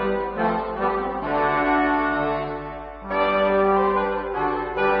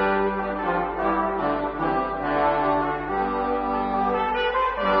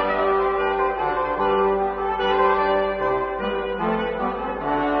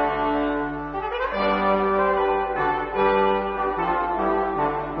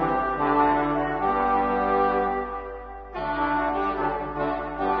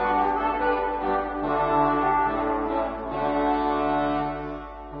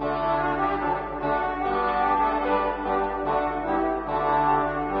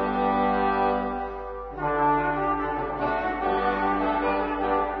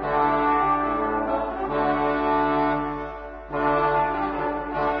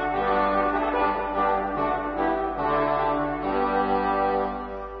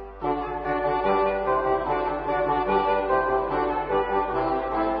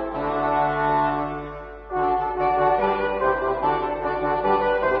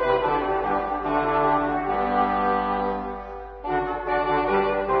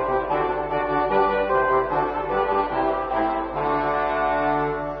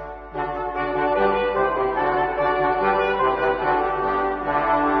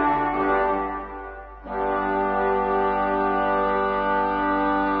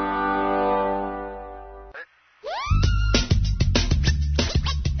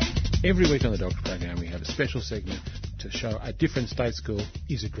 Every week on the Dogs program we have a special segment to show a different state school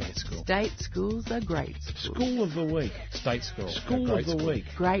is a great school. State schools are great schools. School of the week. State school. School of the week.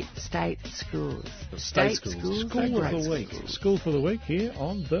 Great state schools. State schools. School of the week. School for the week here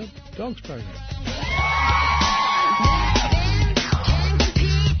on the Dogs program.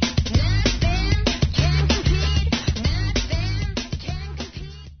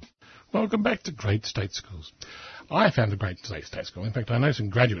 Welcome back to Great State Schools. I found a great state school. In fact, I know some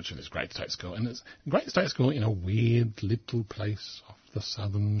graduates from this great state school, and it's a great state school in a weird little place off the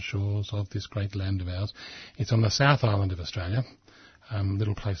southern shores of this great land of ours. It's on the South Island of Australia,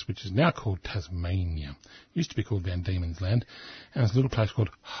 little place which is now called Tasmania. It used to be called Van Diemen's Land, and it's a little place called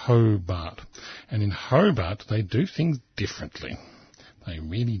Hobart. And in Hobart, they do things differently. They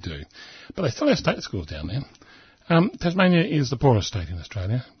really do. But they still have state schools down there. Tasmania is the poorest state in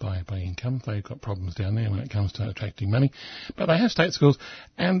Australia by income. They've got problems down there when it comes to attracting money. But they have state schools,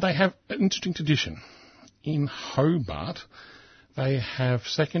 and they have an interesting tradition. In Hobart, they have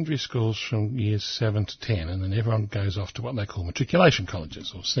secondary schools from years 7 to 10, and then everyone goes off to what they call matriculation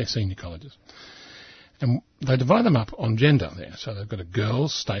colleges or senior colleges. And they divide them up on gender there. So they've got a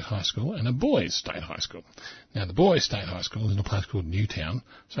girls' state high school and a boys' state high school. Now, the boys' state high school is in a place called Newtown,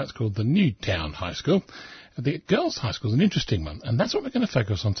 so it's called the Newtown High School. The girls' high school is an interesting one, and that's what we're going to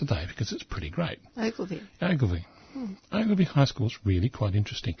focus on today because it's pretty great. Ogilvy. Ogilvy High School is really quite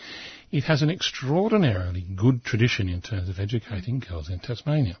interesting. It has an extraordinarily good tradition in terms of educating girls in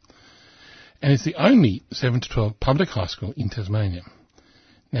Tasmania. And it's the only 7 to 12 public high school in Tasmania.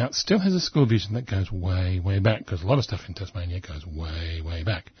 Now, it still has a school vision that goes way, way back, because a lot of stuff in Tasmania goes way, way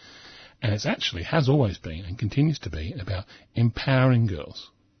back. And it actually has always been and continues to be about empowering girls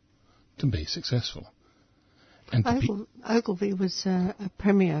to be successful. And Ogilvy was a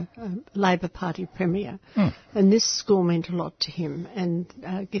premier, a Labor Party premier, and this school meant a lot to him, and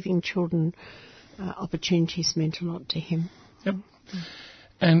giving children opportunities meant a lot to him. Yep.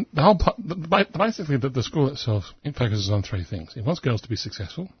 And basically the school itself, it focuses on three things. It wants girls to be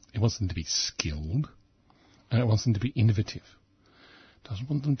successful, it wants them to be skilled, and it wants them to be innovative. It doesn't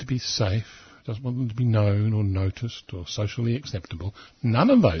want them to be safe, it doesn't want them to be known or noticed or socially acceptable. None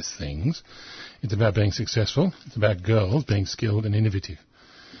of those things. It's about being successful, it's about girls being skilled and innovative.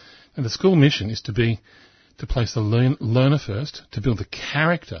 And the school mission is to place the learner first, to build the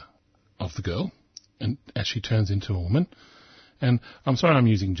character of the girl, and as she turns into a woman. And I'm sorry I'm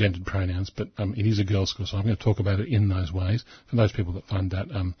using gendered pronouns, but it is a girls' school, so I'm going to talk about it in those ways. For those people that find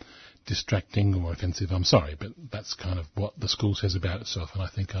that distracting or offensive, I'm sorry, but that's kind of what the school says about itself, and I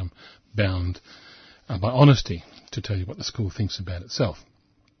think I'm bound by honesty to tell you what the school thinks about itself.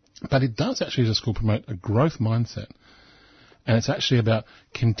 But it does actually, as a school, promote a growth mindset. And it's actually about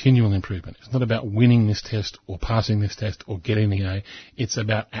continual improvement. It's not about winning this test or passing this test or getting the A. It's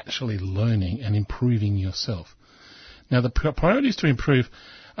about actually learning and improving yourself. Now, the priorities to improve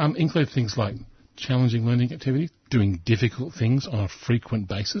include things like challenging learning activities, doing difficult things on a frequent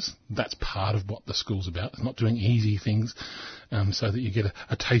basis. That's part of what the school's about. It's not doing easy things so that you get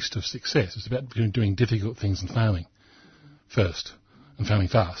a taste of success. It's about doing difficult things and failing first, and failing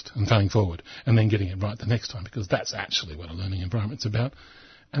fast, and failing forward, and then getting it right the next time, because that's actually what a learning environment's about.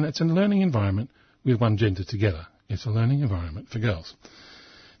 And it's a learning environment with one gender together. It's a learning environment for girls.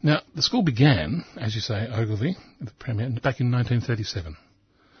 Now, the school began, as you say, Ogilvy, the Premier, back in 1937.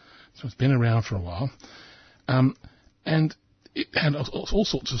 So it's been around for a while. And it had all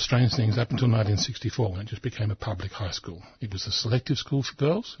sorts of strange things up until 1964, when it just became a public high school. It was a selective school for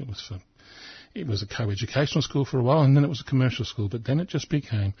girls. It was a co-educational school for a while, and then it was a commercial school, but then it just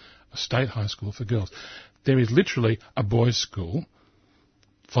became a state high school for girls. There is literally a boys' school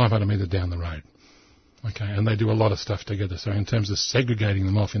 500 metres down the road. Okay, and they do a lot of stuff together. So in terms of segregating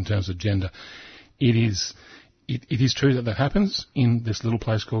them off in terms of gender, it is true that happens in this little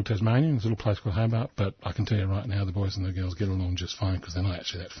place called Tasmania, this little place called Hobart, but I can tell you right now the boys and the girls get along just fine because they're not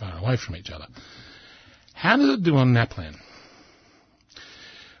actually that far away from each other. How does it do on NAPLAN?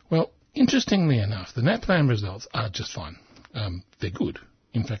 Well, interestingly enough, the NAPLAN results are just fine. They're good.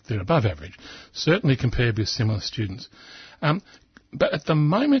 In fact, they're above average, certainly compared with similar students. But at the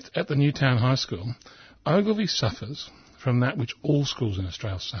moment at the Newtown High School, Ogilvy suffers from that which all schools in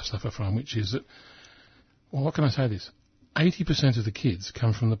Australia suffer from, which is that, well, what can I say this? 80% of the kids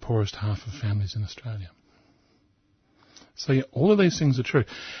come from the poorest half of families in Australia. So yeah, all of these things are true.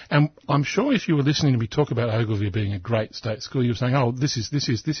 And I'm sure if you were listening to me talk about Ogilvy being a great state school, you were saying, oh, this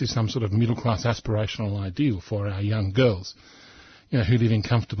is some sort of middle-class aspirational ideal for our young girls, who live in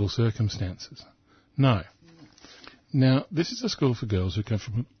comfortable circumstances. No. Now, this is a school for girls who come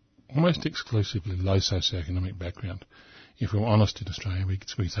from an almost exclusively low socioeconomic background. If we're honest in Australia,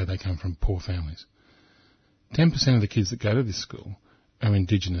 we say they come from poor families. 10% of the kids that go to this school are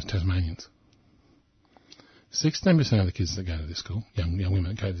Indigenous Tasmanians. 16% of the kids that go to this school, young women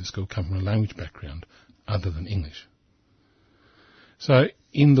that go to this school, come from a language background other than English. So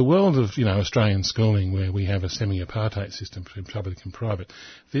in the world of, Australian schooling, where we have a semi-apartheid system between public and private,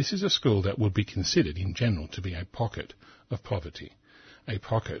 this is a school that would be considered in general to be a pocket of poverty, a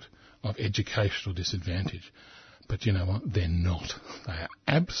pocket of educational disadvantage. But you know what? They're not. They are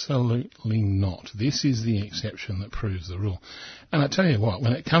absolutely not. This is the exception that proves the rule. And I tell you what,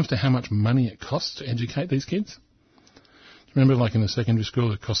 when it comes to how much money it costs to educate these kids, remember like in a secondary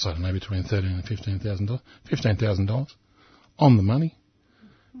school it costs, I don't know, between $13,000 and $15,000 on the money?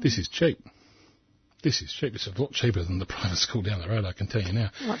 This is cheap. This is cheap. It's a lot cheaper than the private school down the road, I can tell you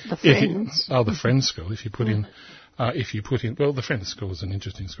now. What, the Friends? The Friends school. If you put in, well, the Friends school is an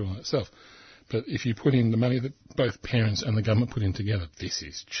interesting school in itself. But if you put in the money that both parents and the government put in together, this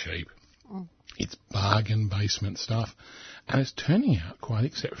is cheap. Mm. It's bargain basement stuff. And it's turning out quite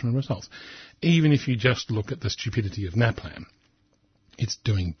exceptional results. Even if you just look at the stupidity of NAPLAN, it's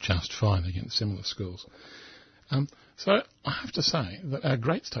doing just fine against similar schools. So I have to say that our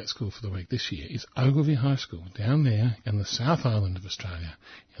great state school for the week this year is Ogilvy High School, down there in the South Island of Australia,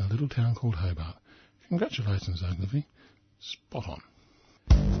 in a little town called Hobart. Congratulations, Ogilvy. Spot on.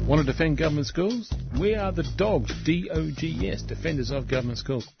 Want to defend government schools? We are the Dogs, D-O-G-S, Defenders of Government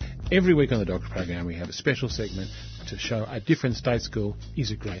Schools. Every week on the Dogs program we have a special segment to show a different state school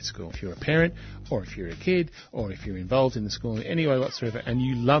is a great school. If you're a parent, or if you're a kid, or if you're involved in the school in any way whatsoever and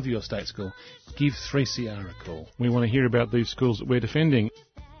you love your state school, give 3CR a call. We want to hear about these schools that we're defending.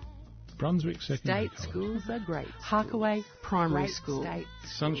 Brunswick Secondary State College. schools are great. Harkaway Primary School.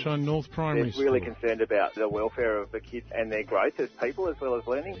 Sunshine North Primary They're School. really concerned about the welfare of the kids and their growth as people as well as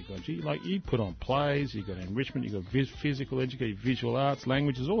learning. You put on plays, you've got enrichment, you've got physical education, visual arts,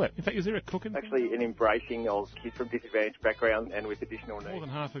 languages, all that. In fact, is there a cooking? Actually, an embracing of kids from disadvantaged backgrounds and with additional needs. More than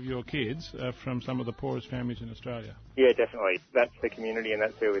half of your kids are from some of the poorest families in Australia. Yeah, definitely. That's the community and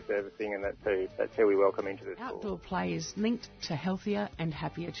that's who we're servicing and that's who we welcome into the school. Outdoor play is linked to healthier and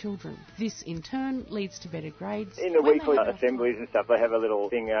happier children. This, in turn, leads to better grades. In the weekly assemblies and stuff, they have a little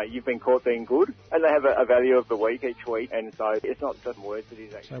thing, you've been caught being good, and they have a value of the week each week, and so it's not just words, it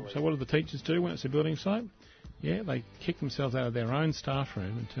is actually. So what do the teachers do when it's a building site? Yeah, they kick themselves out of their own staff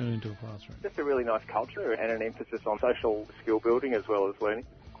room and turn it into a classroom. Just a really nice culture and an emphasis on social skill building as well as learning.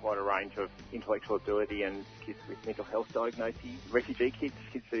 Quite a range of intellectual ability and kids with mental health diagnoses. Refugee kids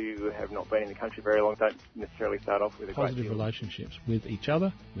who have not been in the country very long, don't necessarily start off with a positive relationships with each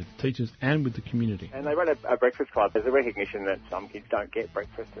other, with teachers and with the community. And they run a breakfast club. There's a recognition that some kids don't get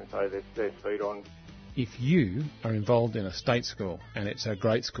breakfast and so there's food on. If you are involved in a state school and it's a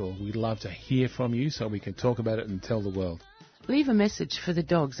great school, we'd love to hear from you so we can talk about it and tell the world. Leave a message for the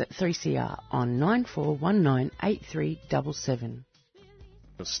dogs at 3CR on 94198377.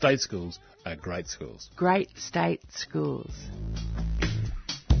 State schools are great schools. Great state schools.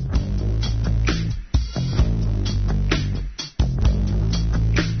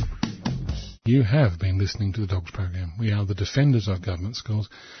 You have been listening to the Dogs program. We are the defenders of government schools.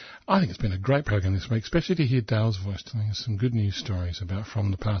 I think it's been a great program this week, especially to hear Dale's voice telling us some good news stories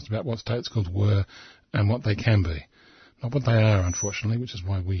from the past about what state schools were and what they can be. Not what they are, unfortunately, which is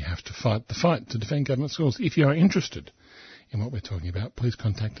why we have to fight the fight to defend government schools. If you are interested in what we're talking about, please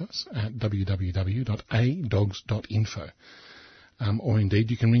contact us at www.adogs.info. Or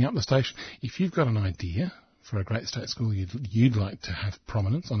indeed, you can ring up the station. If you've got an idea for a great state school you'd like to have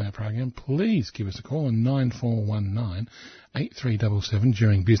prominence on our program, please give us a call on 9419 8377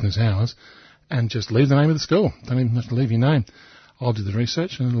 during business hours and just leave the name of the school. Don't even have to leave your name. I'll do the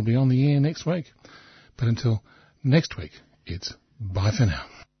research and it'll be on the air next week. But until next week, it's bye for now.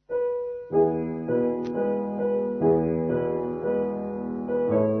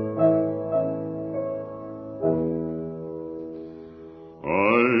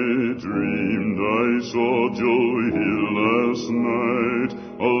 I saw Joe Hill last night,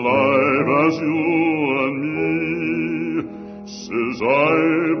 alive as you and me. Says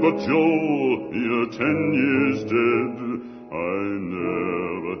I, but Joe, you're 10 years dead. I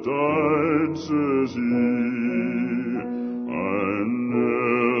never died, says he. I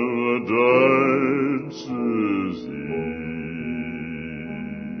never died, says he.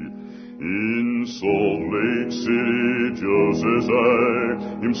 In Salt Lake City, Joe says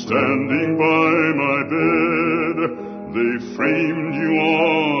I'm standing by my bed. They framed you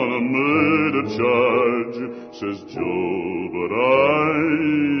on a murder charge, says Joe, but I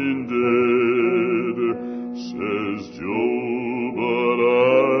ain't dead. Says Joe, but I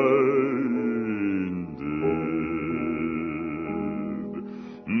ain't dead.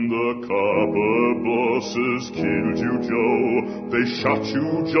 The copper bosses killed you, Joe. They shot you,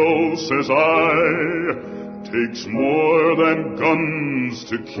 Joe, says I. Takes more than guns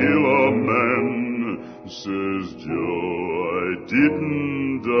to kill a man, says Joe, I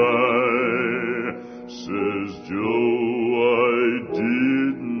didn't die, says Joe, I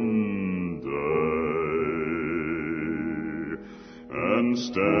didn't die. And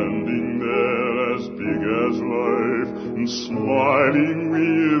standing there as big as life, and smiling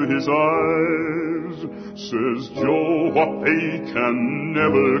with his eyes, says Joe, what they can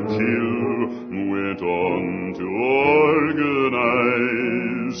never kill, went on to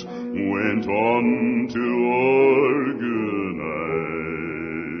organize, went on to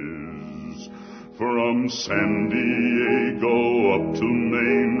organize. From San Diego up to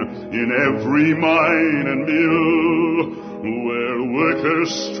Maine, in every mine and mill, where workers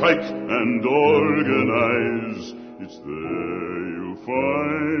strike and organize, it's there you'll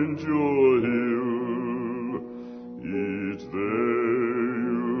find your hill. It's there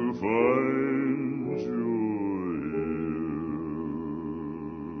you'll find your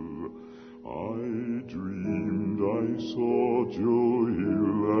hill. I dreamed I saw Joe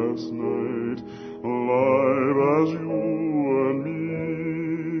Hill last night, alive as you and me.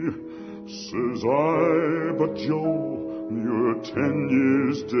 Says I, but Joe, you're 10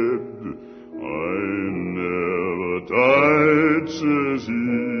 years dead.